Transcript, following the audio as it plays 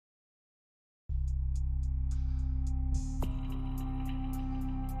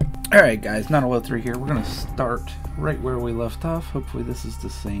Alright guys, 903 here. We're going to start right where we left off. Hopefully this is the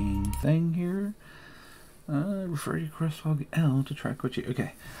same thing here. Refer your crosswalk L to track what you...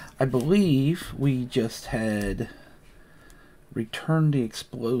 Okay. I believe we just had returned the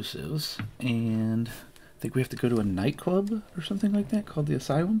explosives, and I think we have to go to a nightclub or something like that called the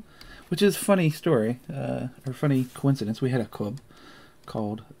Asylum, which is a funny story, or funny coincidence. We had a club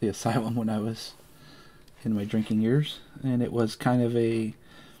called the Asylum when I was in my drinking years, and it was kind of a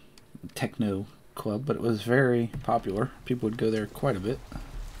techno club, but it was very popular. People would go there quite a bit.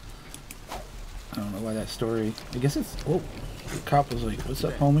 I don't know why that story... I guess it's... Oh, the cop was like, what's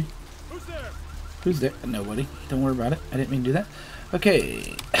up, homie? Who's there? Who's there? Nobody. Don't worry about it. I didn't mean to do that.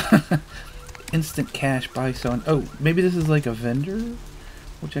 Okay. Instant cash buy selling. Oh, maybe this is like a vendor?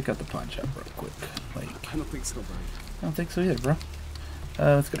 We'll check out the pawn shop real quick. Like, I don't think so, Brian. I don't think so either, bro.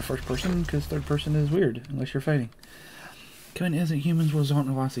 Let's go to first person, because third person is weird, unless you're fighting. Killing innocent humans will result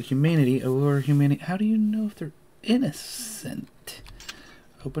in a loss of humanity, or humanity. How do you know if they're innocent?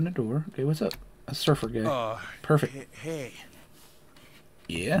 Open the door. Okay, what's up? A surfer guy. Perfect. Hey.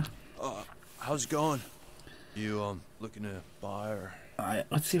 Yeah. How's it going? You looking to buy or?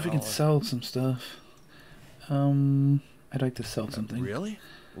 Let's see if we can sell some stuff. I'd like to sell something. Really?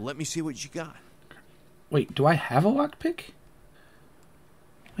 Well, let me see what you got. Wait, do I have a lockpick?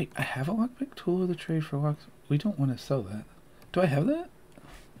 Wait, I have a lockpick? Tool of the trade for locks. We don't want to sell that. Do I have that?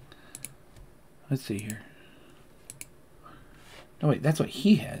 Let's see here. No, wait, that's what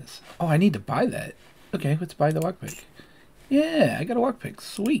he has. Oh, I need to buy that. Okay, let's buy the lockpick. Yeah, I got a lockpick.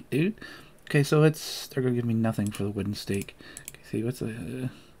 Sweet, dude. Okay, so it's... They're going to give me nothing for the wooden stake. Okay, see, what's the...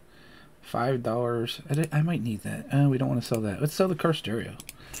 $5. I might need that. We don't want to sell that. Let's sell the car stereo.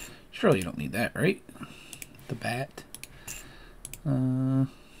 Surely you don't need that, right? The bat. I'm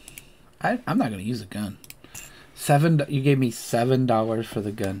not going to use a gun. You gave me $7 for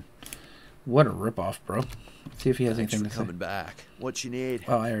the gun. What a ripoff, bro. Let's see if he has anything to say. Coming back. What you need?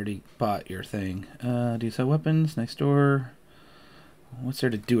 Oh, I already bought your thing. Do you sell weapons? Nice door. What's there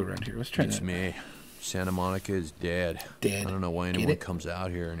to do around here? Let's try that. It's me. Santa Monica is dead. Dead. I don't know why anyone comes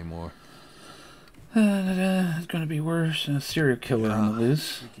out here anymore. It's gonna be worse. A serial killer on the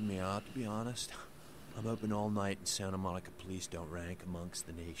loose. Freaking me out, to be honest. I'm open all night, and Santa Monica police don't rank amongst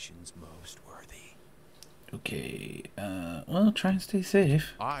the nation's most worthy. Okay. Well, try and stay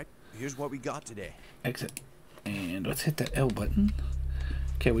safe. All right. Here's what we got today. Exit. And let's hit that L button.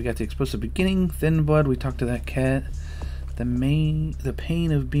 Okay, we got the explosive beginning. Thin blood. We talked to that cat. The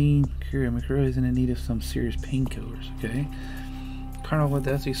pain of being cured. McCrory is in need of some serious painkillers. Okay. Colonel with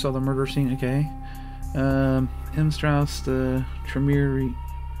that. You saw the murder scene. Okay. M. Strauss, the Tremere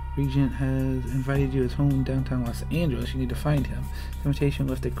Regent, has invited you to his home in downtown Los Angeles. You need to find him. Invitation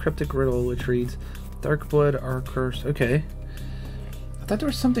left a cryptic riddle which reads, "Dark blood are cursed." Okay. I thought there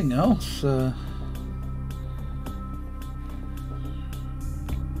was something else. I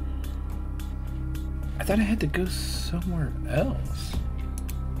thought I had to go somewhere else.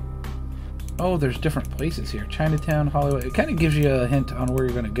 Oh, there's different places here. Chinatown, Hollywood. It kind of gives you a hint on where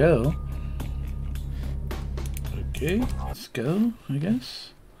you're going to go. Okay, let's go, I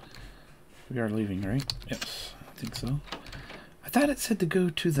guess. We are leaving, right? Yes, I think so. I thought it said to go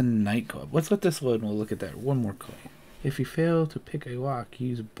to the nightclub. Let's let this load and we'll look at that. One more coin. If you fail to pick a lock,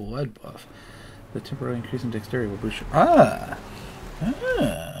 use blood buff. The temporary increase in dexterity will boost your...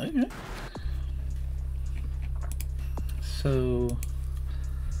 Okay. So,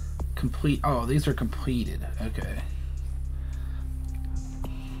 complete... Oh, these are completed. Okay.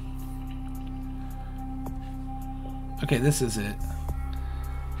 Okay, this is it.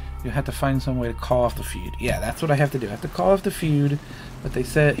 You have to find some way to call off the feud. Yeah, that's what I have to do. I have to call off the feud, but they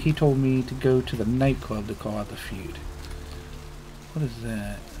said... He told me to go to the nightclub to call out the feud. What is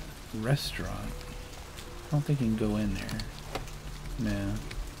that? Restaurant. I don't think you can go in there.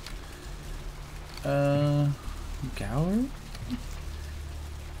 No. Gallery?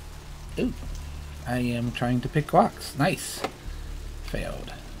 Ooh. I am trying to pick locks. Nice.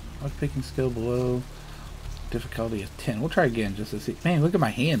 Failed. Lock picking skill below. Difficulty of 10. We'll try again just to see. Man, look at my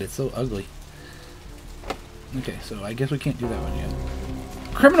hand. It's so ugly. Okay, so I guess we can't do that one yet.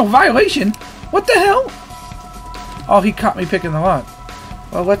 Criminal violation? What the hell? Oh, he caught me picking the lock.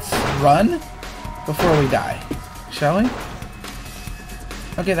 Well, let's run before we die. Shall we?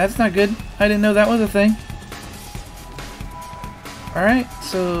 Okay, that's not good. I didn't know that was a thing. Alright,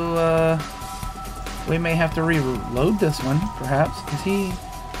 so, we may have to reload this one, perhaps. Is he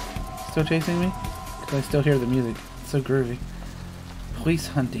still chasing me? Because I still hear the music. It's so groovy. Police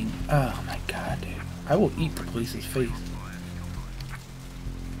hunting. Oh my god, dude. I will eat the police's face.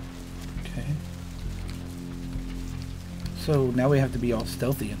 Okay. So now we have to be all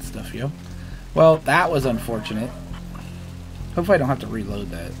stealthy and stuff, yo. Well, that was unfortunate. Hopefully I don't have to reload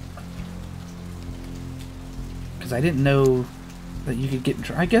that. Because I didn't know that you could get in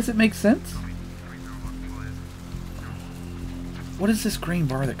trouble. I guess it makes sense. What is this green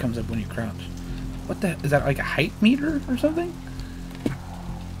bar that comes up when you crouch? What the... Is that like a height meter or something?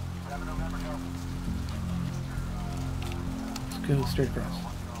 Let's go straight across.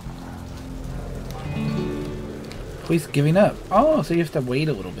 Oh, he's giving up. Oh, so you have to wait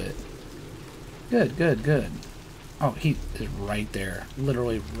a little bit. Good, good, good. Oh, he is right there.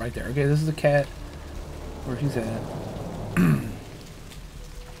 Literally right there. Okay, this is a cat. Where he's at.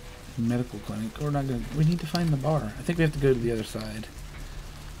 Medical clinic. We're not gonna... We need to find the bar. I think we have to go to the other side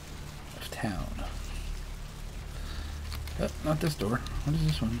of town. Oh, not this door. What is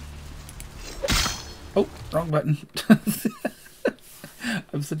this one? Oh, wrong button.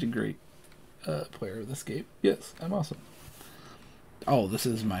 I'm such a great player of this game. Yes, I'm awesome. Oh, this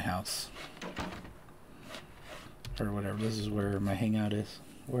is my house. Or whatever. This is where my hangout is.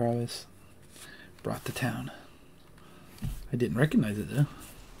 Where I was brought to town. I didn't recognize it though.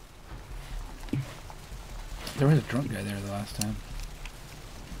 There was a drunk guy there the last time.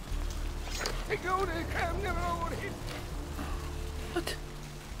 What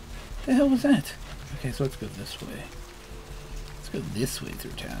the hell was that? Okay, so let's go this way. Let's go this way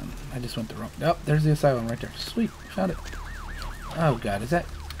through town. I just went the wrong... Oh, there's the asylum right there. Sweet, found it. Oh god, is that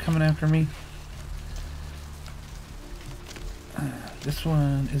coming after me? This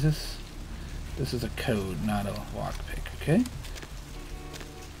one, is this... This is a code, not a lockpick, okay?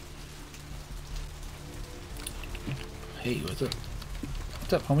 Hey, what's up?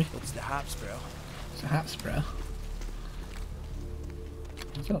 What's up, homie? What's the hops, bro? It's a hops, bro.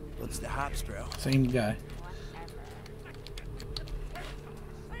 What's up? What's the hops, bro? Same guy.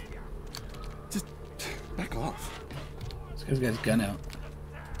 Just back off. This guy's got his gun out.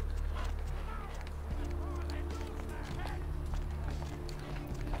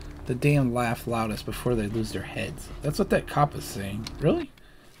 The damn laugh loudest before they lose their heads. That's what that cop is saying. Really?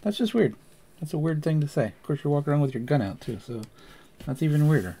 That's just weird. That's a weird thing to say. Of course, you're walking around with your gun out, too, so that's even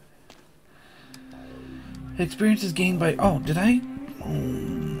weirder. Experience is gained by... Oh, did I...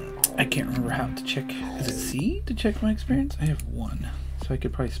 I can't remember how to check... Is it C to check my experience? I have 1. So I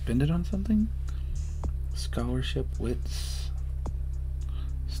could probably spend it on something? Scholarship, wits...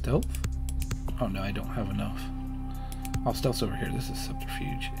 Stealth? Oh, no, I don't have enough. Oh, stealth's over here. This is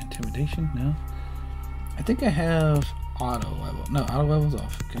subterfuge. Intimidation? No. I think I have auto level. No, auto level's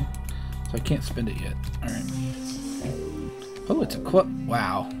off. Okay. So I can't spend it yet. Alright. Oh, it's a quote.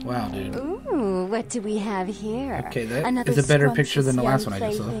 Wow. Wow, dude. Ooh, what do we have here? Okay, that Another is a better picture than the last one I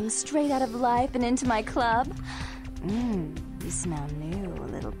just saw. plaything straight out of life and into my club. You smell new,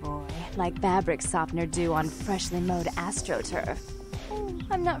 little boy. Like fabric softener dew on freshly mowed astroturf.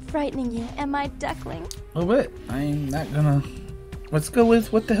 I'm not frightening you, am I, duckling? A little bit. I'm not gonna... Let's go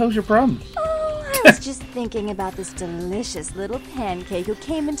with what the hell's your problem? Oh, I was just thinking about this delicious little pancake who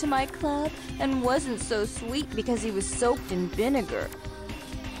came into my club and wasn't so sweet because he was soaked in vinegar.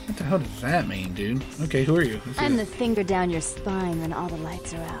 What the hell does that mean, dude? Okay, who are you? I'm the finger down your spine when all the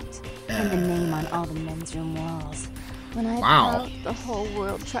lights are out. And the name on all the men's room walls. When I pout, the whole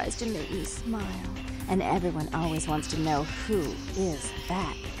world tries to make me smile. And everyone always wants to know who is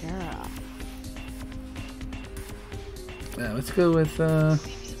that girl. Let's go with,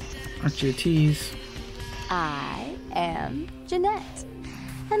 aren't you a tease? I am Jeanette.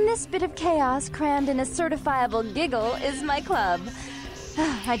 And this bit of chaos crammed in a certifiable giggle is my club.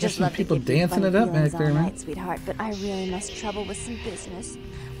 I just love people to give you dancing funny it up feelings back there, all man. night, sweetheart, but I really must trouble with some business.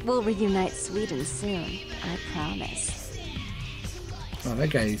 We'll reunite sweet and soon, I promise. Oh, that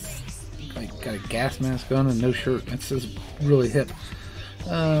guy's like got a gas mask on and no shirt. That's just really hip.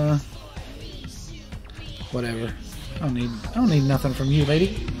 Whatever. I don't need nothing from you,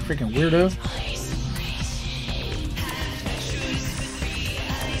 lady. Freaking weirdo.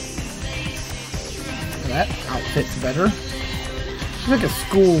 That outfit's better. She's like a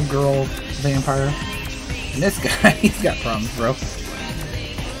schoolgirl vampire. And this guy, he's got problems, bro.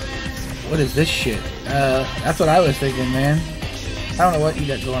 What is this shit? That's what I was thinking, man. I don't know what you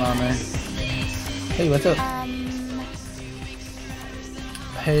got going on there. Hey, what's up?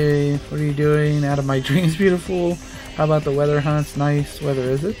 Hey, what are you doing? Out of my dreams, beautiful. How about the weather, huh? It's nice weather,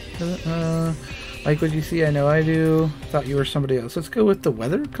 is it? Like what you see? I know I do. Thought you were somebody else. Let's go with the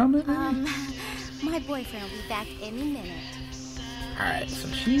weather comment, maybe? My boyfriend will be back any minute. Alright, so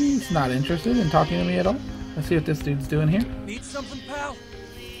she's not interested in talking to me at all. Let's see what this dude's doing here. Need something, pal?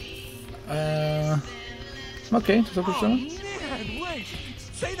 I'm okay. Just looking for someone. Man, wait!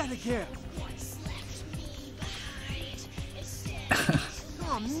 Say that again!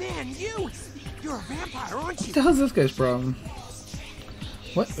 man, you're a vampire, aren't you? What the hell's this guy's problem?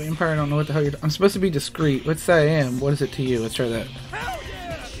 What? Vampire, I don't know what the hell you're... I'm supposed to be discreet. Let's say I am. What is it to you? Let's try that. Hell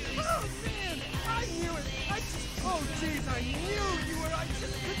yeah! Oh, man! I knew it! Oh, jeez, I knew you were... I just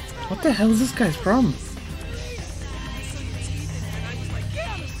could tell. What the hell is this guy's problem?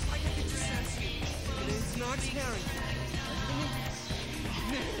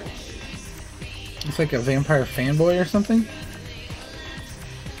 It's like a vampire fanboy or something?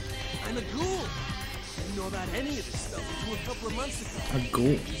 I'm a ghoul. I didn't know about any of this stuff until a couple of months ago. A ghoul.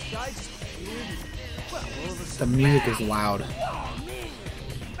 This guy just appeared and, well, all of a The sudden, music is loud. oh, man!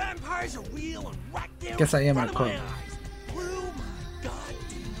 Vampires are real and right there. Guess I am in at a front of club. my eyes. Blew my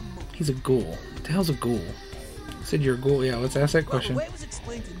goddamn mind. He's a ghoul. What the hell's a ghoul? You said you're a ghoul. Yeah, let's ask that question. Well, the way it was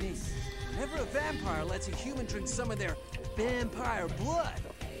explained to me, whenever a vampire lets a human drink some of their vampire blood,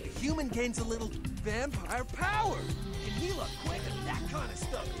 the human gains a little vampire power. Can heal up quick and that kind of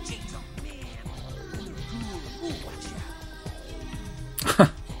stuff. Jeez, oh man. And they're cool. Ooh, watch out.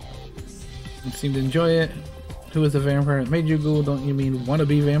 You seem to enjoy it. Who is the vampire that made you a ghoul? Don't you mean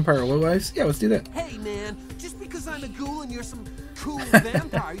wannabe vampire lowlife? Yeah, let's do that. Hey man, just because I'm a ghoul and you're some cool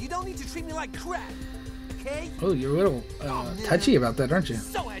vampire, you don't need to treat me like crap. Okay? Oh, you're a little touchy about that, aren't you?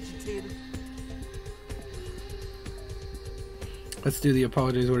 So agitated. Let's do the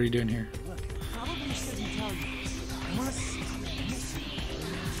apologies. What are you doing here? Look, probably shouldn't tell you. I want to see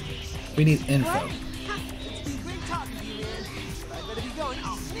We need info. What? It's been great talking to you, man. But I better be going.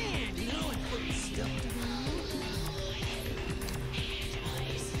 Oh man, you know, and put stuff to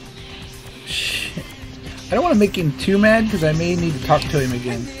Shit. I don't want to make him too mad because I may need to talk to him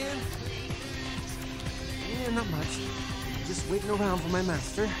again. Hey, man. Yeah, not much. Just waiting around for my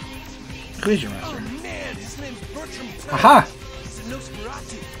master. Who is your master? Oh man, his name's Bertram. Aha! He's a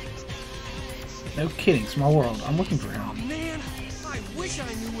Nosferatu. No kidding. Small world. I'm looking for Oh him. man, I wish I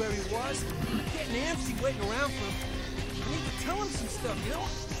knew where he was. I'm getting antsy waiting around for him. I need to tell him some stuff, you know?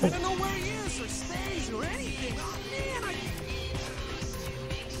 I don't know where he is or stays or anything. Oh man,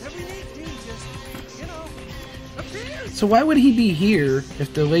 every thing just, you know, appears. So why would he be here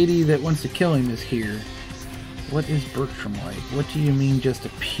if the lady that wants to kill him is here? What is Bertram like? What do you mean just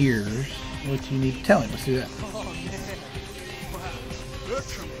appears? What do you need to tell him? Let's do that. Oh man, wow.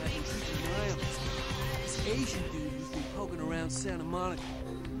 Bertram had been keeping an eye on this Asian dude who's been poking around Santa Monica.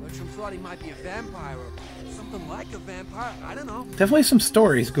 Bertram thought he might be a vampire or something like a vampire. I don't know. Definitely some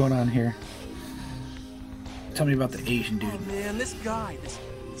stories going on here. Tell me about the Asian dude. Oh man, this guy,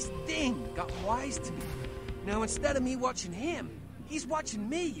 this thing got wise to me. Now instead of me watching him, he's watching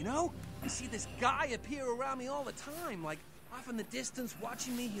me, you know? I see this guy appear around me all the time, like off in the distance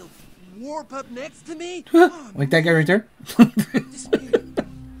watching me. He'll warp up next to me. Oh, Like that guy right there? disappear.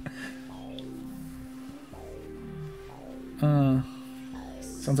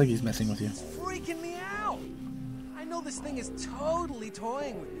 Sounds like he's messing with you. It's freaking me out. I know this thing is totally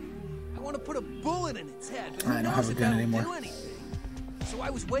toying with me. I want to put a bullet in its head, but who I don't knows have a if gun that'll anymore. do anything. So I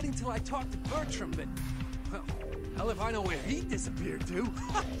was waiting till I talked to Bertram, but well, hell if I know where he disappeared to.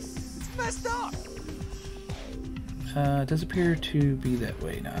 It's messed up. Does appear to be that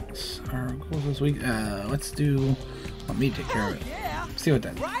way now. Our goals this week. Let's do. Let me take care Hell of it. yeah. See what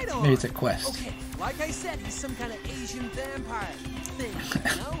that. Right on. Maybe it's a quest. Okay, like I said, he's some kind of Asian vampire thing,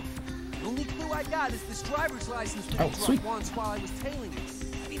 you know? The only clue I got is this driver's license that Oh, he dropped sweet. once while I was tailing him.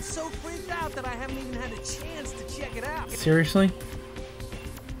 I've been so freaked out that I haven't even had a chance to check it out. Seriously?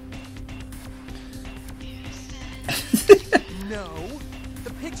 No, the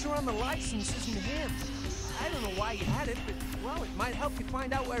picture on the license isn't him. I don't know why you had it, but, well, it might help you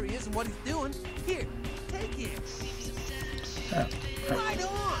find out where he is and what he's doing. Here, take it. Oh, Right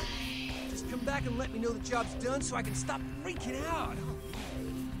on! Just come back and let me know the job's done so I can stop freaking out.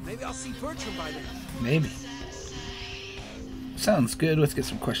 Maybe I'll see Bertram by then. maybe. Sounds good. Let's get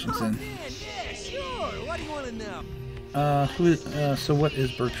some questions Oh, in. man, yeah, sure. What do you want to know? So what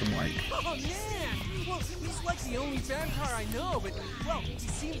is Bertram like? Oh, man! Well, he's like the only vampire I know, but, well, he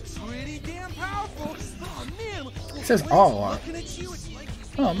seems pretty damn powerful. Oh, man! It says when all he's on. looking at you, it's like he's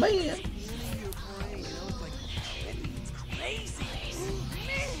Oh, man. in your brain, you know? It's like, it's crazy.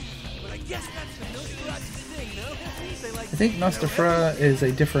 Man! But I guess that's the Nosferatu thing, no? They like I think Nostafra is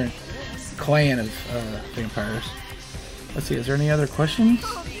a different clan of vampires. Let's see, is there any other questions?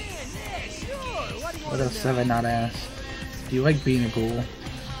 Oh, man, yeah, sure. What do you What want else to know? have I not asked? Do you like being a ghoul?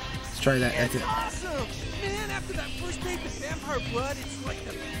 Let's try that. That's It's it. awesome! Man, after that first date with vampire blood, it's like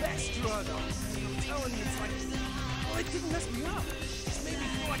the best drug. I'm telling you, it's like, well, it didn't mess me up. It just made me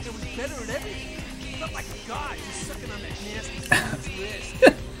feel like I was better at everything. I felt like a god just sucking on that nasty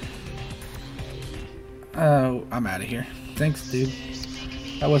wrist. Oh, I'm out of here. Thanks, dude.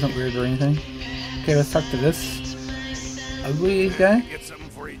 That wasn't weird or anything. Okay, let's talk to this ugly guy. Get something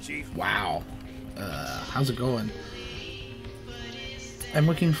for you, Chief. Wow. How's it going? I'm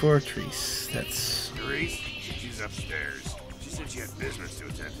looking for Therese. That's... Therese? She's upstairs. She said she had business to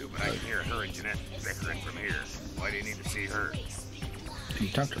attend to, but I can hear her and Jeanette bickering from here. Why do you need to see her? Can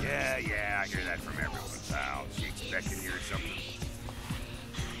you talk to her? Yeah, I hear that from everyone, pal. She expecting you or something.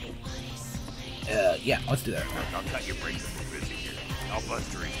 Yeah, let's do that. Look, I'll cut your break if we're busy here. I'll buzz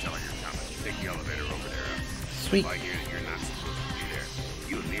Therese, tell her you're coming. Take the elevator over there. Sweet. If I hear that you're not supposed to be there,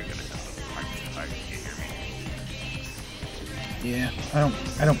 you and me are gonna have to fight to fight. You hear me? Yeah,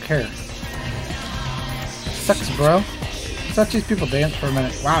 I don't care. Sucks, bro. Let's watch these people dance for a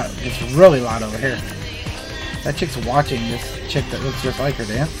minute. Wow, it's really loud over here. That chick's watching this chick that looks just like her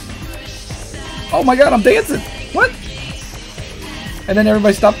dance. Oh my god, I'm dancing! What? And then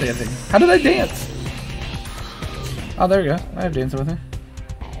everybody stopped dancing. How did I dance? Oh, there you go. I have dancing with her.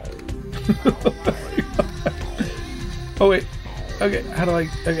 Oh wait. Okay, how do I...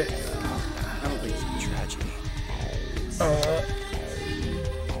 Okay. I don't think it's a tragedy.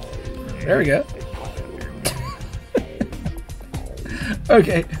 There we go.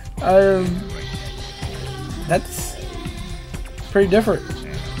 Okay. That's pretty different.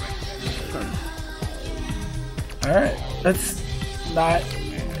 Alright. Let's not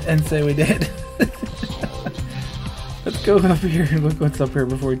and say we did. Let's go up here and look what's up here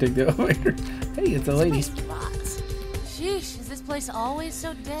before we take the elevator. Hey, it's a lady. Sheesh, is this place always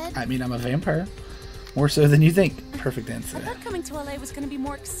so dead? I mean, I'm a vampire. More so than you think. Perfect answer. I thought coming to LA was going to be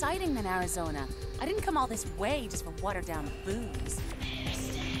more exciting than Arizona. I didn't come all this way just for watered down booze.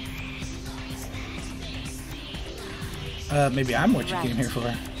 Maybe I'm what you came here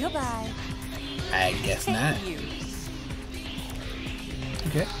for. Goodbye. I guess not. Thank you.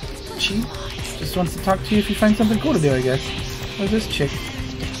 Okay. She just wants to talk to you if you find something cool to do, I guess. Where's this chick?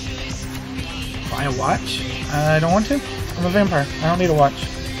 Buy a watch? I don't want to. I'm a vampire. I don't need a watch.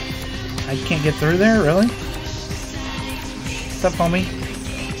 I can't get through there, really? What's up, homie?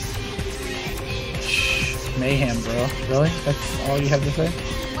 Shh. Mayhem, bro. Really? That's all you have to say?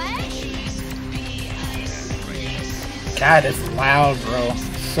 God, it's loud, bro.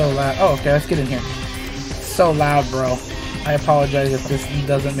 So loud. Oh, okay, let's get in here. So loud, bro. I apologize if this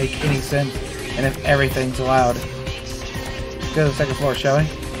doesn't make any sense and if everything's loud. Let's go to the second floor, shall we?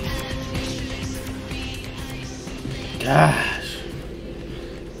 Gosh.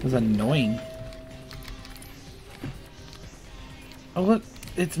 This is annoying. Oh, look.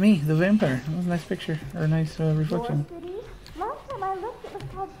 It's me, the vampire. That was a nice picture. Or a nice reflection. Last time I looked, it was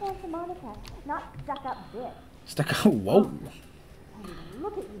called Santa Monica, not stuck up bitch. Stuck out. Whoa.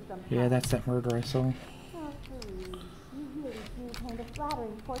 Look at you sometimes. Yeah, that's that murder I saw. Oh, please. You really do paint a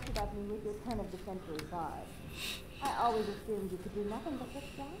flattering portrait of me with your turn-of-the-century vibe. I always assumed you could do nothing but look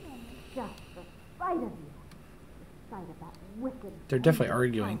down on me. Just the sight of you. The sight of that wicked... They're definitely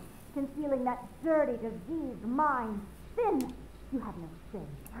arguing. Concealing that dirty, diseased mind. Sin! You have no sin.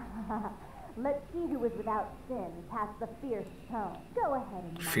 Let's see who is without sin past the fierce tone. Go ahead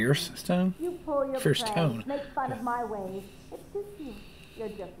and... Fierce stone? You pull your Fierce prey, tone. make fun of my ways. It suits you. You're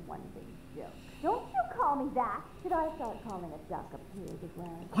just one big joke. Don't you call me that. Should I start calling a duck a pig as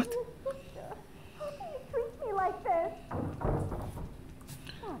well? What? Dear sister, how can you treat me like this?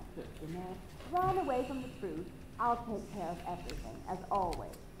 That's it, Jeanette. Run away from the truth. I'll take care of everything, as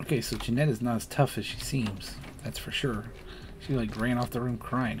always. Okay, so Jeanette is not as tough as she seems. That's for sure. She like ran off the room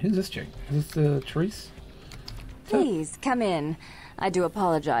crying. Who's this chick? Is this Therese? Please, come in. I do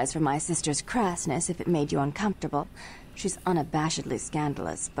apologize for my sister's crassness if it made you uncomfortable. She's unabashedly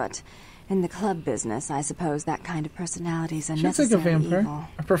scandalous, but in the club business, I suppose that kind of personality is a She looks like necessary a vampire. evil.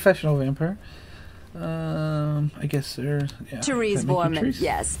 A professional vampire. I guess there's... Yeah. Therese Borman,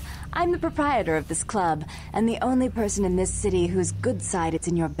 yes. I'm the proprietor of this club, and the only person in this city whose good side it's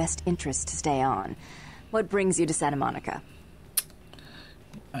in your best interest to stay on. What brings you to Santa Monica?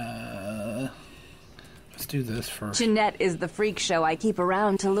 Let's do this first. Jeanette is the freak show I keep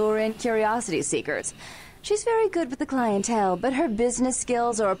around to lure in curiosity seekers. She's very good with the clientele, but her business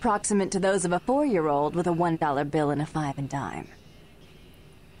skills are approximate to those of a 4-year-old with a $1 bill and a 5 and dime.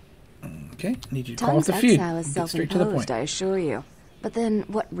 Okay, need you to call off Tom's the feud. exile is Get straight to the point. self-imposed, I assure you. But then,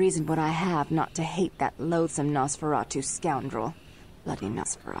 what reason would I have not to hate that loathsome Nosferatu scoundrel? Bloody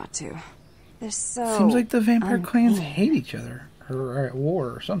Nosferatu. They're so... Seems like the vampire clans unfair. hate each other. Or are at war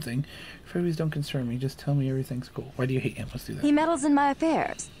or something. Freebies don't concern me. Just tell me everything's cool. Why do you hate him? Let's do that. He meddles in my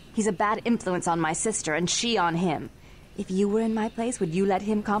affairs. He's a bad influence on my sister, and she on him. If you were in my place, would you let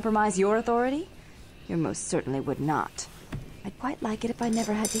him compromise your authority? You most certainly would not. I'd quite like it if I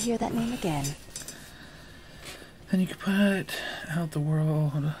never had to hear that name again. Then you could put out the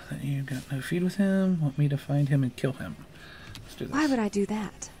world that you've got no feud with him. Want me to find him and kill him. Let's do this. Why would I do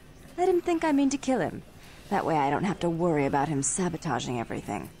that? Let him think I mean to kill him. That way I don't have to worry about him sabotaging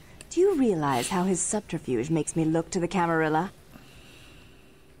everything. Do you realize how his subterfuge makes me look to the Camarilla?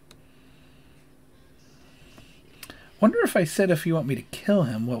 Wonder if I said if you want me to kill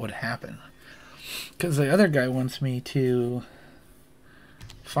him, what would happen? Because the other guy wants me to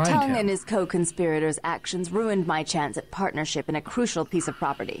find him. Tongue and his co-conspirators' actions ruined my chance at partnership in a crucial piece of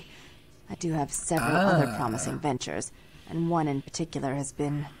property. I do have several other promising ventures, and one in particular has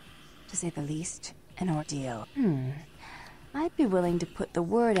been, to say the least, an ordeal. I'd be willing to put the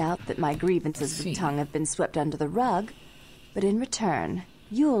word out that my grievances with Tongue have been swept under the rug, but in return,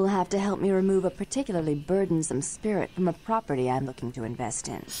 you'll have to help me remove a particularly burdensome spirit from a property I'm looking to invest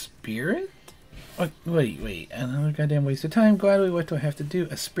in. Spirit? Wait. Another goddamn waste of time. Gladly, what do I have to do?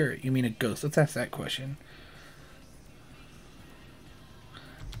 A spirit? You mean a ghost? Let's ask that question.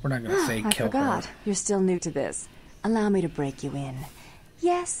 We're not going to say kill her. I forgot. You're still new to this. Allow me to break you in.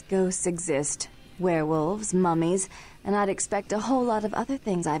 Yes, ghosts exist. Werewolves, mummies, and I'd expect a whole lot of other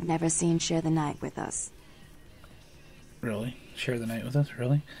things I've never seen share the night with us. Really? Share the night with us?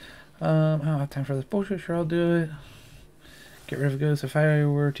 Really? I don't have time for this bullshit. Sure, I'll do it. Get rid of ghosts. If I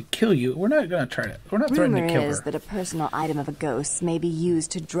were to kill you, we're not going to try to. We're not threatening to kill her. Rumor is that a personal item of a ghost may be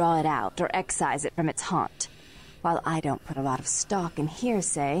used to draw it out or excise it from its haunt. While I don't put a lot of stock in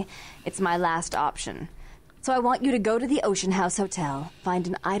hearsay, it's my last option. So I want you to go to the Ocean House Hotel, find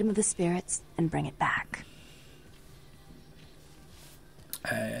an item of the spirits, and bring it back.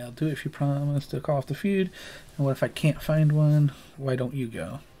 I'll do it if you promise to call off the feud. And what if I can't find one? Why don't you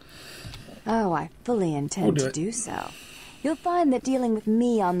go? Oh, I fully intend to do so. You'll find that dealing with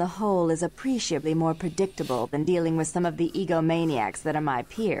me on the whole is appreciably more predictable than dealing with some of the egomaniacs that are my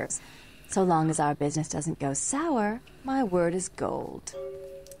peers. So long as our business doesn't go sour, my word is gold.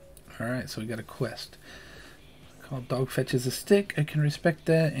 Alright, so we got a quest. Called Dog Fetches a Stick. I can respect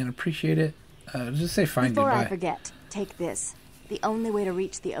that and appreciate it. Just say fine Before goodbye. I forget, take this. The only way to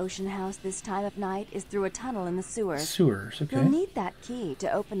reach the Ocean House this time of night is through a tunnel in the sewers. Sewers, okay. You'll need that key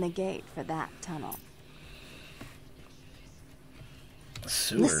to open the gate for that tunnel.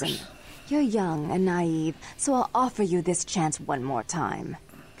 Sewers. Listen, you're young and naive, so I'll offer you this chance one more time.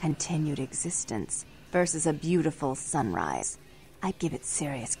 Continued existence versus a sunrise. I'd give it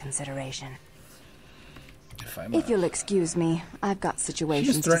serious consideration. If you'll excuse me, I've got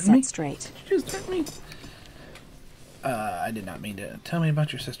situations to set straight. Did you just threaten me? I did not mean to. Tell me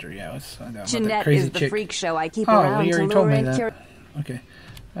about your sister. Yeah, let's find out about that Jeanette crazy is the chick. freak show I keep Oh, around you to already told lure me in that. Okay,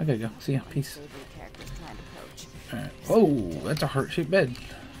 I gotta go. See ya. Peace. Alright. Whoa, that's a heart-shaped bed.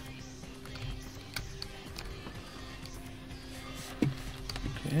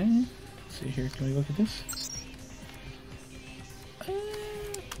 Okay. Let's see here. Can we look at this?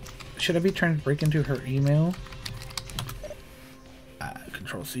 Should I be trying to break into her email?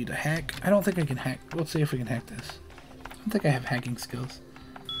 Control C to hack. I don't think I can hack. Let's see if we can hack this. I don't think I have hacking skills.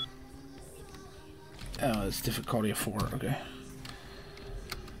 Oh, it's difficulty of 4. Okay.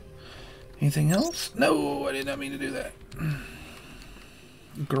 Anything else? No, I did not mean to do that.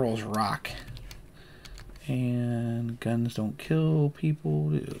 Girls rock. And guns don't kill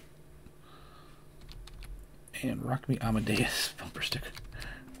people. And Rock Me Amadeus bumper sticker.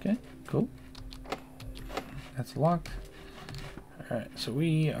 Okay, cool. That's locked. Alright, so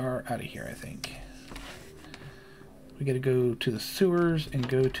we are out of here, I think. We gotta go to the sewers and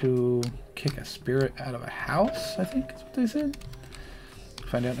go to kick a spirit out of a house, I think is what they said.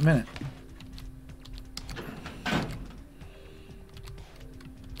 Find out in a minute.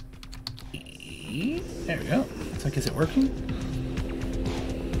 There we go. It's like, is it working?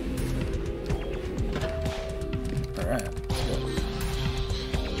 Alright, let's go.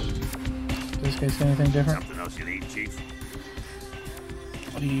 Does this guy say anything different? Something else you need, Chief?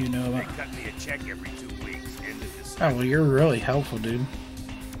 What do you know about? They cut me a check every 2 weeks. End of this. Oh, well, you're really helpful, dude.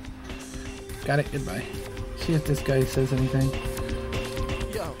 Got it. Goodbye. See if this guy says anything.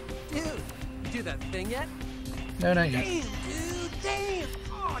 Yo, dude, you do that thing yet? No, not yet. Damn, dude, damn.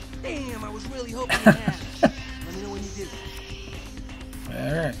 Oh, damn, I was really hoping you had. Let me know when you do.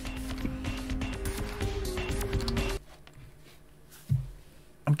 Alright.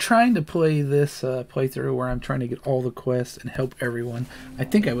 I'm trying to play this playthrough where I'm trying to get all the quests and help everyone. I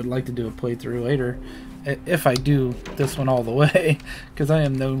think I would like to do a playthrough later if I do this one all the way, because I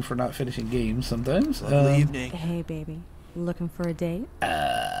am known for not finishing games sometimes. Evening. Hey, baby. Looking for a date?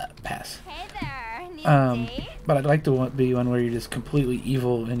 Pass. Hey there, need a date? But I'd like to be one where you're just completely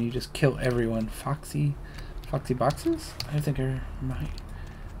evil and you just kill everyone. Foxy boxes? I think are my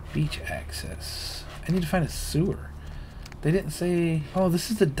beach access. I need to find a sewer. They didn't say... Oh, this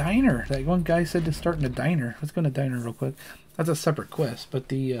is the diner. That one guy said to start in a diner. Let's go to a diner real quick. That's a separate quest. But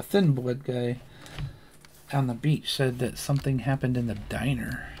the thin blood guy on the beach said that something happened in the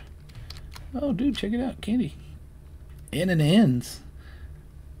diner. Oh, dude, check it out. Candy. In and ends.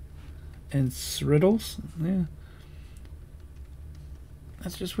 And riddles. Yeah.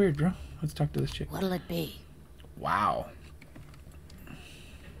 That's just weird, bro. Let's talk to this chick. What'll it be? Wow.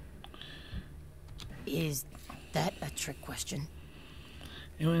 Is that a trick question?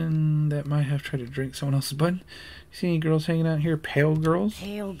 Anyone that might have tried to drink someone else's blood? You see any girls hanging out here? Pale girls?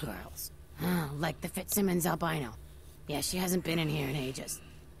 Pale girls. Oh, like the Fitzsimmons albino. Yeah, she hasn't been in here in ages.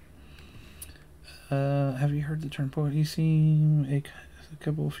 Have you heard the term poet? You seen a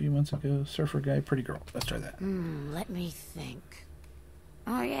couple a few months ago. Surfer guy, pretty girl. Let's try that. Let me think.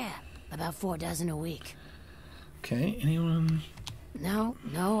 Oh yeah, about 4 dozen a week. Okay, anyone? No,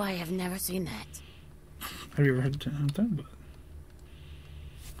 I have never seen that. Have you ever heard the term?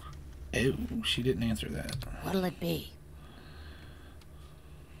 Oh, she didn't answer that. What'll it be?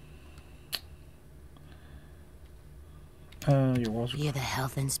 Your walls are... You're the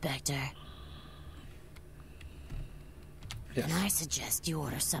health inspector. Yes. And I suggest you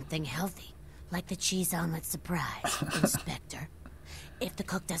order something healthy, like the cheese omelet surprise, Inspector. If the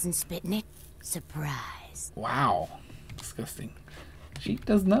cook doesn't spit in it, surprise. Wow. Disgusting. She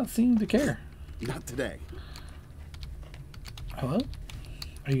does not seem to care. Not today. Hello?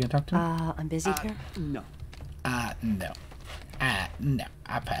 Are you going to talk to me? I'm busy here. No. No. No.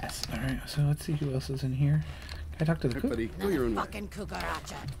 I pass. Alright, so let's see who else is in here. Can I talk to the cook? Buddy, go your own way. Fucking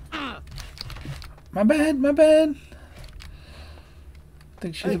cucaracha. My bad.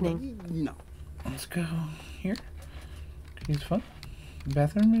 Think she's... No. Let's go here. Use fun.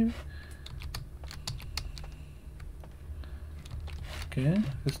 Bathroom, maybe? Okay,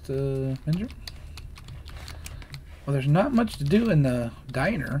 just the men's room. Well, there's not much to do in the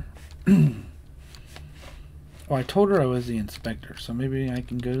diner. Well, I told her I was the inspector, so maybe I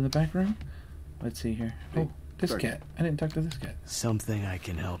can go to the back room? Let's see here. Oh, this sorry. cat. I didn't talk to this cat. Something I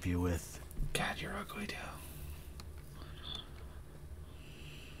can help you with. God, you're ugly, too.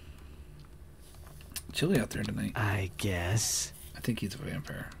 Chilly out there tonight. I guess. I think he's a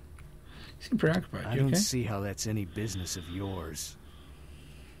vampire. You seem preoccupied. I You don't okay? see how that's any business of yours.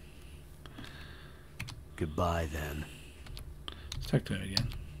 Goodbye, then. Let's talk to him again.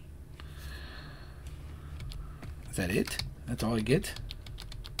 Is that it? That's all I get?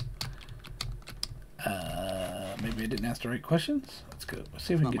 Maybe I didn't ask the right questions? Let's go. Let's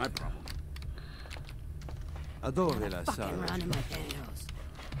see if we Not can my get... problem. Fucking run in my pantyhose.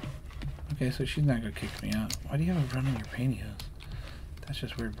 Okay, so she's not gonna kick me out. Why do you have a run in your pantyhose? That's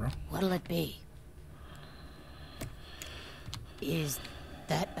just weird, bro. What'll it be? Is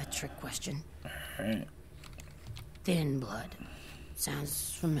that a trick question? Alright. Thin blood.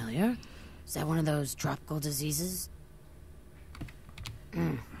 Sounds familiar. Is that one of those tropical diseases?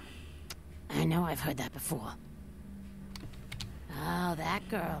 I know I've heard that before. Oh, that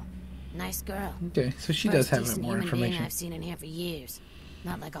girl. Nice girl. Okay, so she First does have decent more human being information. I've seen in here for years.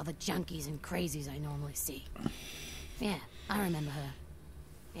 Not like all the junkies and crazies I normally see. Yeah, I remember her.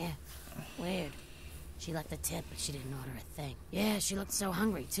 Yeah, weird. She left a tip, but she didn't order a thing. Yeah, she looked so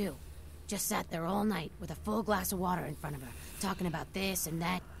hungry, too. Just sat there all night with a full glass of water in front of her, talking about this and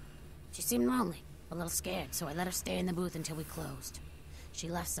that. She seemed lonely, a little scared, so I let her stay in the booth until we closed. She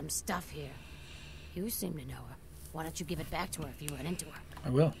left some stuff here. You seem to know her. Why don't you give it back to her if you run into her? I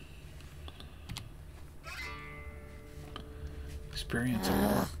will. Experience a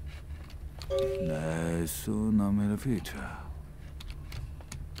lot. Nessuna feature.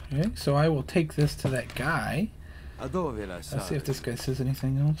 Okay, so I will take this to that guy. Dove la Let's see if this guy says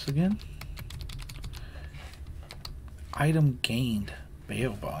anything else again. Item gained.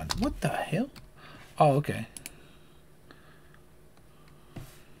 Bail bond. What the hell? Oh, okay.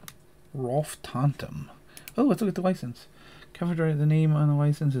 Rolf Tantum. Oh, let's look at the license. Cover drive. The name on the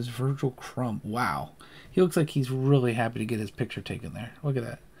license is Virgil Crump. Wow. He looks like he's really happy to get his picture taken there. Look at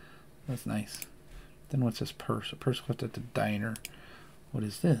that. That's nice. Then what's this purse? A purse left at the diner. What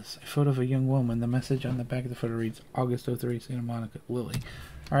is this? A photo of a young woman. The message on the back of the photo reads, August 03, Santa Monica, Lily.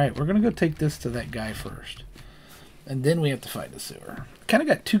 Alright, we're going to go take this to that guy first. And then we have to fight the sewer. Kind of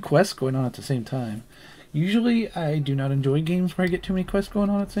got 2 quests going on at the same time. Usually, I do not enjoy games where I get too many quests going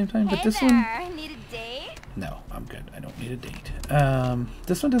on at the same time. But this one... Need a date? No, I'm good. I don't need a date.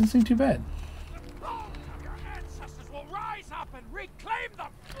 This one doesn't seem too bad. Your ancestors will rise up and reclaim the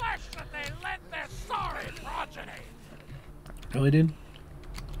flesh that they lent their sorry progeny. Really, dude?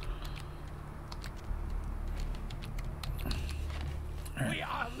 We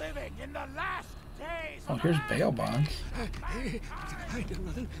are living in the last days. Oh, here's bail bonds.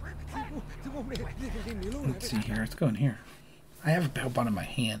 Let's see here. Let's go in here. I have a bail bond in my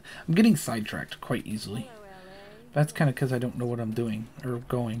hand. I'm getting sidetracked quite easily. That's kind of because I don't know what I'm doing or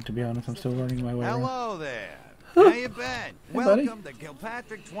going. To be honest, I'm still learning my way around. Hello there. How you been? Hey, Welcome to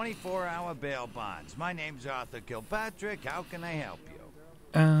Kilpatrick 24-hour bail bonds. My name's Arthur Kilpatrick. How can I help you?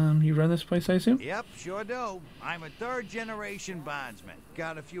 You run this place, I assume? Yep, sure do. I'm a third-generation bondsman.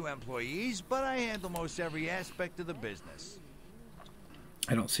 Got a few employees, but I handle most every aspect of the business.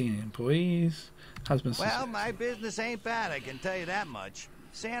 I don't see any employees. Husband. Well, my business ain't bad, I can tell you that much.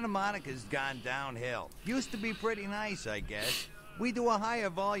 Santa Monica's gone downhill. Used to be pretty nice, I guess. We do a higher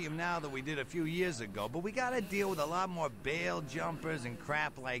volume now than we did a few years ago, but we gotta deal with a lot more bail jumpers and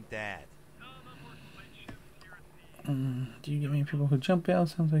crap like that. Do you get many people who jump bail?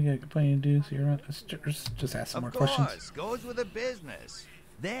 Sounds like you got plenty to do, so you're not. Just ask some more questions. Of course, goes with the business.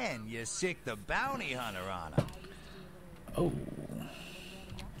 Then you sick the bounty hunter on him. Oh.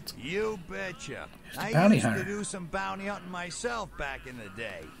 You betcha. I bounty used hunter. to do some bounty hunting myself back in the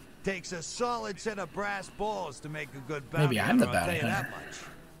day. Takes a solid set of brass balls to make a good bounty Maybe I'm the hunter, I'll bounty tell you hunter. that much.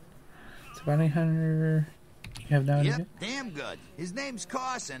 It's a bounty hunter. You have now. Yep, damn good. His name's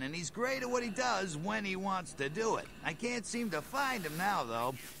Carson, and he's great at what he does when he wants to do it. I can't seem to find him now,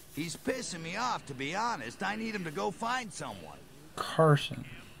 though. He's pissing me off, to be honest. I need him to go find someone. Carson.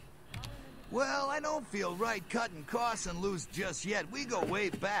 Well, I don't feel right cutting Carson loose just yet. We go way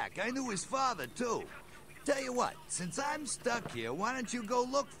back. I knew his father, too. Tell you what, since I'm stuck here, why don't you go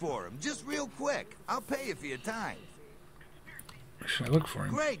look for him? Just real quick. I'll pay you for your time. Where should I look for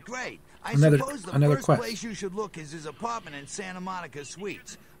him? Great, great. I Another suppose the first quest. place you should look is his apartment in Santa Monica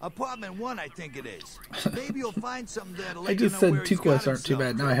Suites. Apartment 1, I think it is. Maybe you'll find something there to let I just you know said where 2 he's got quests aren't too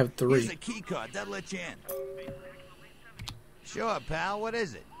himself. bad. Now I have 3. Here's a key card. That'll let you in. Sure, pal. What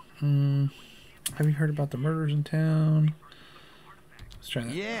is it? Have you heard about the murders in town? Let's try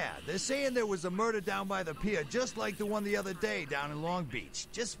that. Yeah, they're saying there was a murder down by the pier, just like the one the other day down in Long Beach.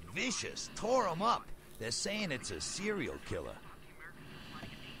 Just vicious. Tore them up. They're saying it's a serial killer.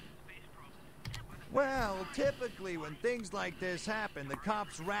 Well, typically when things like this happen, the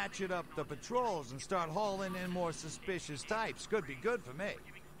cops ratchet up the patrols and start hauling in more suspicious types. Could be good for me.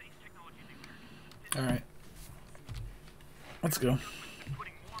 All right. Let's go.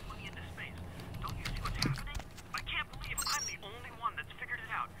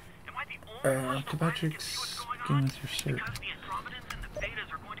 Kilpatrick's game with your shirt.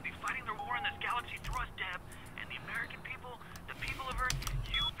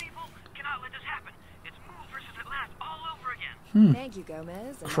 Thank you,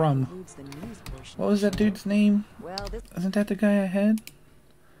 Gomez. And Crumb. that includes the news portion. What was that dude's name? Well, this Isn't that the guy I had?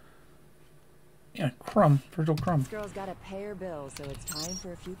 Yeah, Crumb. Virgil Crumb. This girl's got to pay her bills, so it's time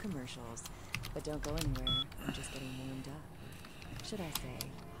for a few commercials. But don't go anywhere. I'm just getting warmed up. Should I say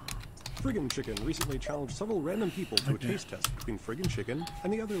hot? Friggin' Chicken recently challenged several random people to a taste test between Friggin' Chicken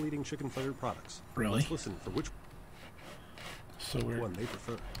and the other leading chicken-flavored products. Really? Let's listen for which one they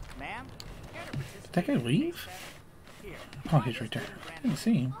prefer. Ma'am? Did that guy leave? Oh, he's right there. I didn't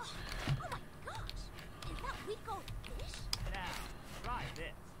see him.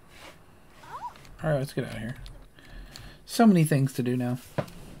 Alright, let's get out of here. So many things to do now.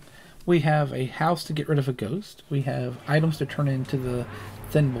 We have a house to get rid of a ghost. We have items to turn into the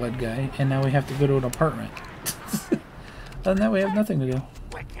thin blood guy. And now we have to go to an apartment. Other than that, we have nothing to do.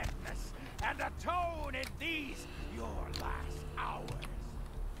 Wickedness and atone in these your last hours.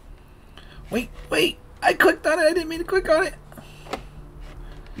 Wait! I clicked on it! I didn't mean to click on it!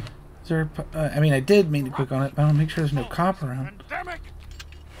 Is there I mean, I did mean to click on it, but I want to make sure there's no cop around.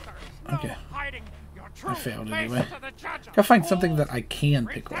 Okay. I failed anyway. Gotta find something that I can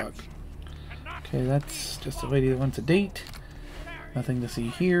pick lock. Okay, that's just a lady that wants a date. Nothing to see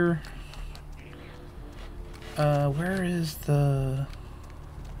here. Where is the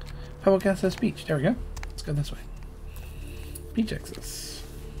public access beach? There we go. Let's go this way. Beach access.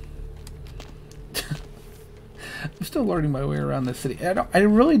 I'm still learning my way around this city. I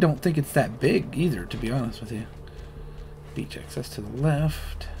really don't think it's that big either, to be honest with you. Beach access to the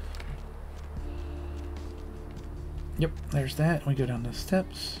left. Yep, there's that. We go down the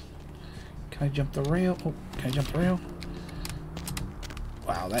steps. Can I jump the rail? Oh, can I jump the rail?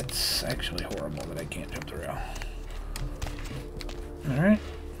 Wow, that's actually horrible that I can't jump the rail. Alright.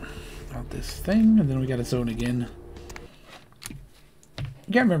 Out this thing, and then we got a zone again.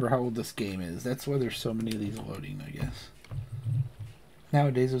 You gotta remember how old this game is. That's why there's so many of these loading, I guess.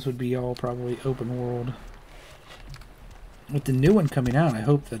 Nowadays, this would be all probably open world. With the new one coming out, I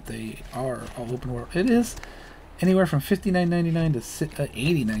hope that they are all open world. It is anywhere from $59.99 to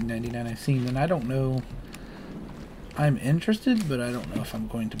 $89.99 I've seen, and I don't know. I'm interested, but I don't know if I'm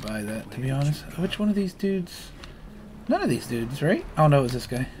going to buy that, to be honest. Which one of these dudes? None of these dudes, right? Oh no, it was this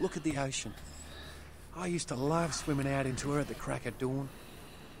guy. Look at the ocean. I used to love swimming out into her at the crack of dawn.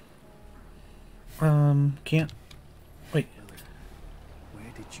 Can't. Wait.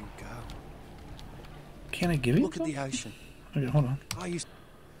 Where did you go? Can I give you Look at the ocean. Okay, hold on. I used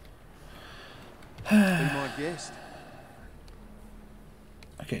to be my guest.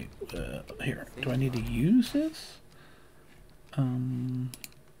 Okay, here. Do I need to use this? No,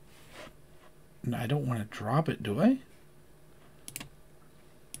 I don't want to drop it, do I?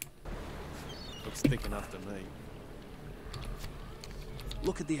 Looks thick enough to me.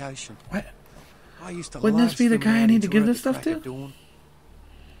 Look at the ocean. What? I used to Wouldn't love this be the swimming guy I out need to into give her at this the stuff crack of to? dawn.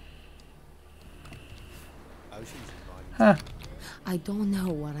 Huh. I don't know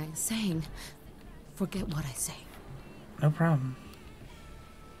what I'm saying. Forget what I say. No problem.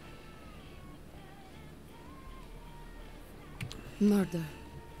 Murder.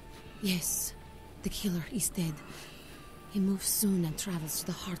 Yes, the killer is dead. He moves soon and travels to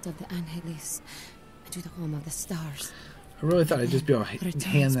the heart of the Angeles, to the home of the stars. I really thought I'd just be able to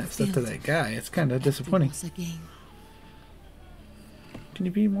hand that stuff to that guy. It's kind of disappointing. Can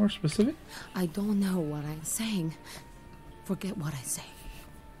you be more specific? I don't know what I'm saying. Forget what I say.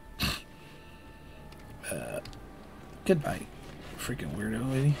 Goodbye, freaking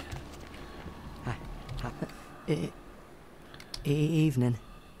weirdo lady. Evening.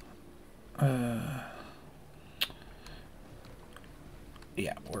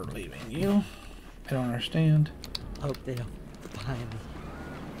 Yeah, we're leaving you. I don't understand. Hope they don't find me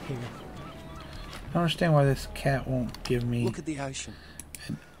here. I don't understand why this cat won't give me. Look at the ocean.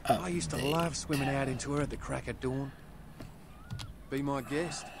 I used to love swimming out into her at the crack of dawn. Be my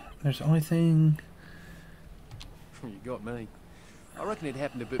guest. There's the only thing. You got me. I reckon it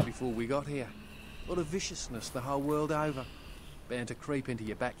happened a bit before we got here. A lot of viciousness the whole world over. Bound to creep into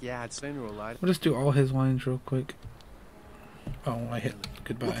your backyard sooner or later. We'll just do all his lines real quick. Oh, I hit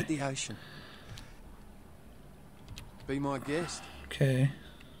goodbye. Look at the ocean. Be my guest. Okay.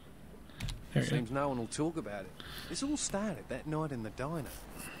 There Seems no one will talk about it. This all started that night in the diner.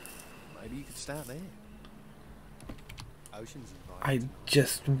 Maybe you could start there. Ocean's invited. I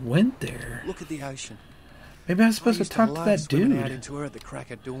just went there. Look at the ocean. Maybe I was supposed to talk to that dude. Out into her at the crack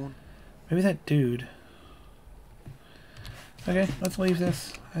of dawn. Maybe that dude. Okay, let's leave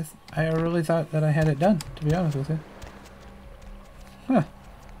this. I really thought that I had it done, to be honest with you. Huh.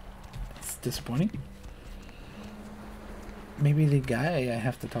 It's disappointing. Maybe the guy I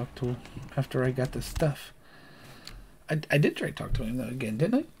have to talk to after I got this stuff. I did try to talk to him though again,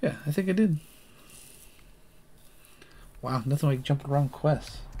 didn't I? Yeah, I think I did. Wow, nothing like jumping around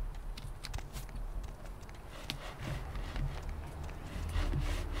quests.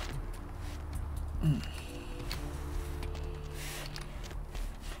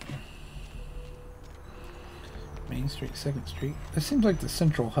 Main Street, 2nd Street. This seems like the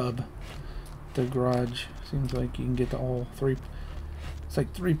central hub. The garage. Seems like you can get to all three. It's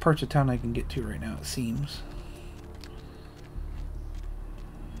like 3 parts of town I can get to right now, it seems.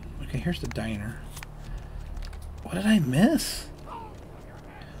 Okay, here's the diner. What did I miss? I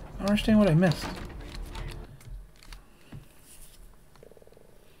don't understand what I missed.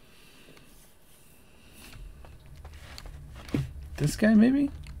 This guy, maybe?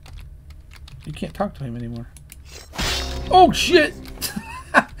 You can't talk to him anymore. Oh, shit!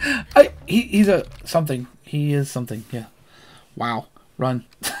 He's a something. He is something, yeah. Wow. Run.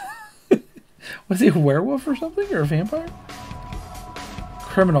 Was he a werewolf or something? Or a vampire?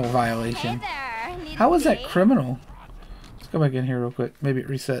 Criminal violation. Hey How was that criminal? Let's go back in here real quick. Maybe it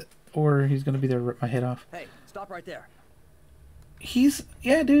reset. Or he's going to be there to rip my head off. Hey, stop right there. He's...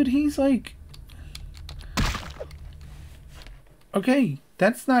 Yeah, dude, he's like... Okay,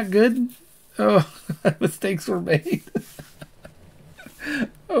 that's not good. Oh, mistakes were made.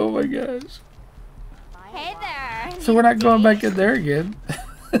 Oh my gosh. Hey there. So we're not going back in there again.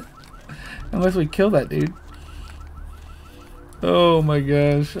 Unless we kill that dude. Oh my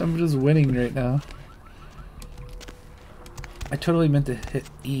gosh, I'm just winning right now. I totally meant to hit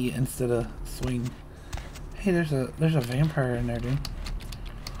E instead of swing. Hey, there's a vampire in there, dude.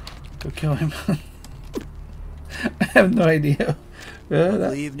 Go kill him. I have no idea.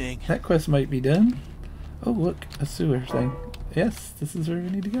 Good evening. That quest might be done. Oh, look, a sewer thing. Yes, this is where we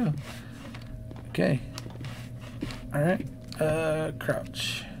need to go. Okay. Alright.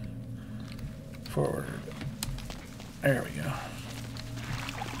 Crouch. Forward. There we go.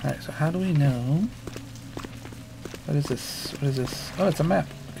 Alright, so how do we know? What is this? What is this? Oh, it's a map.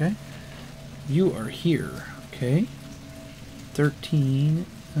 Okay. You are here. Okay. 13.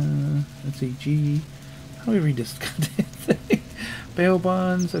 Let's see. G. How do we read this goddamn thing? Bail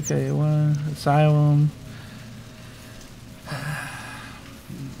bonds. Okay. 1. Asylum.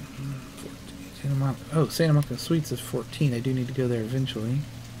 14. Oh, Santa Monica Suites is 14. I do need to go there eventually.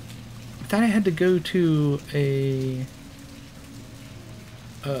 I thought I had to go to a...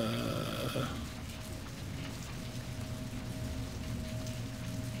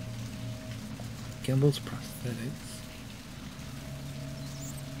 Gimbals Prosthetics.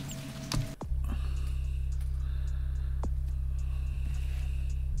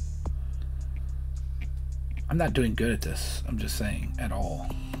 I'm not doing good at this, I'm just saying, at all.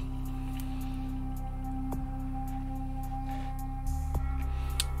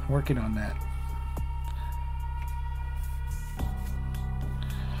 I'm working on that.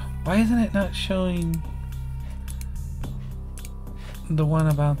 Why isn't it not showing the one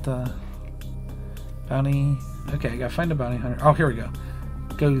about the bounty? Okay, I gotta find a bounty hunter. Oh, here we go.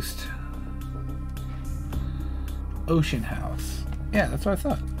 Ghost Ocean House. Yeah, that's what I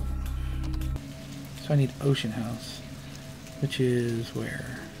thought. So I need Ocean House, which is where?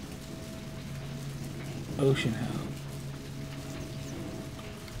 Ocean House.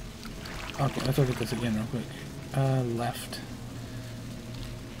 Okay, let's look at this again real quick. Left.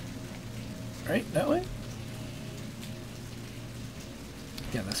 Right? That way?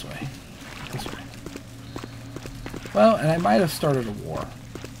 Yeah, this way. This way. Well, and I might have started a war.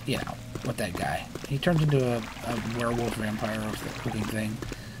 You know, with that guy. He turned into a werewolf vampire looking thing.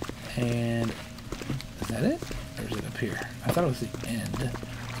 And... is that it? Or is it up here? I thought it was the end.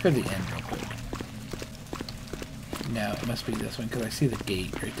 Let's go to the end real quick. No, it must be this one, because I see the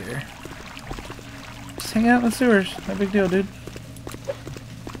gate right there. Just hang out in the sewers. No big deal, dude.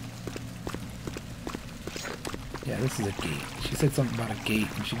 Yeah, this is a gate. She said something about a gate,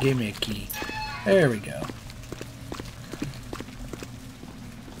 and she gave me a key. There we go.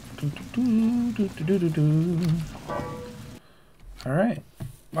 Alright.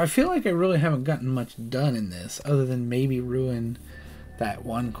 I feel like I really haven't gotten much done in this, other than maybe ruin that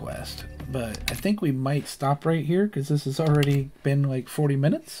one quest. But I think we might stop right here, because this has already been like 40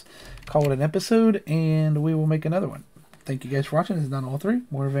 minutes. Call it an episode, and we will make another one. Thank you guys for watching. This is Not All 3.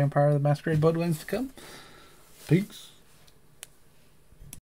 More Vampire the Masquerade-Bloodlines to come. Peace.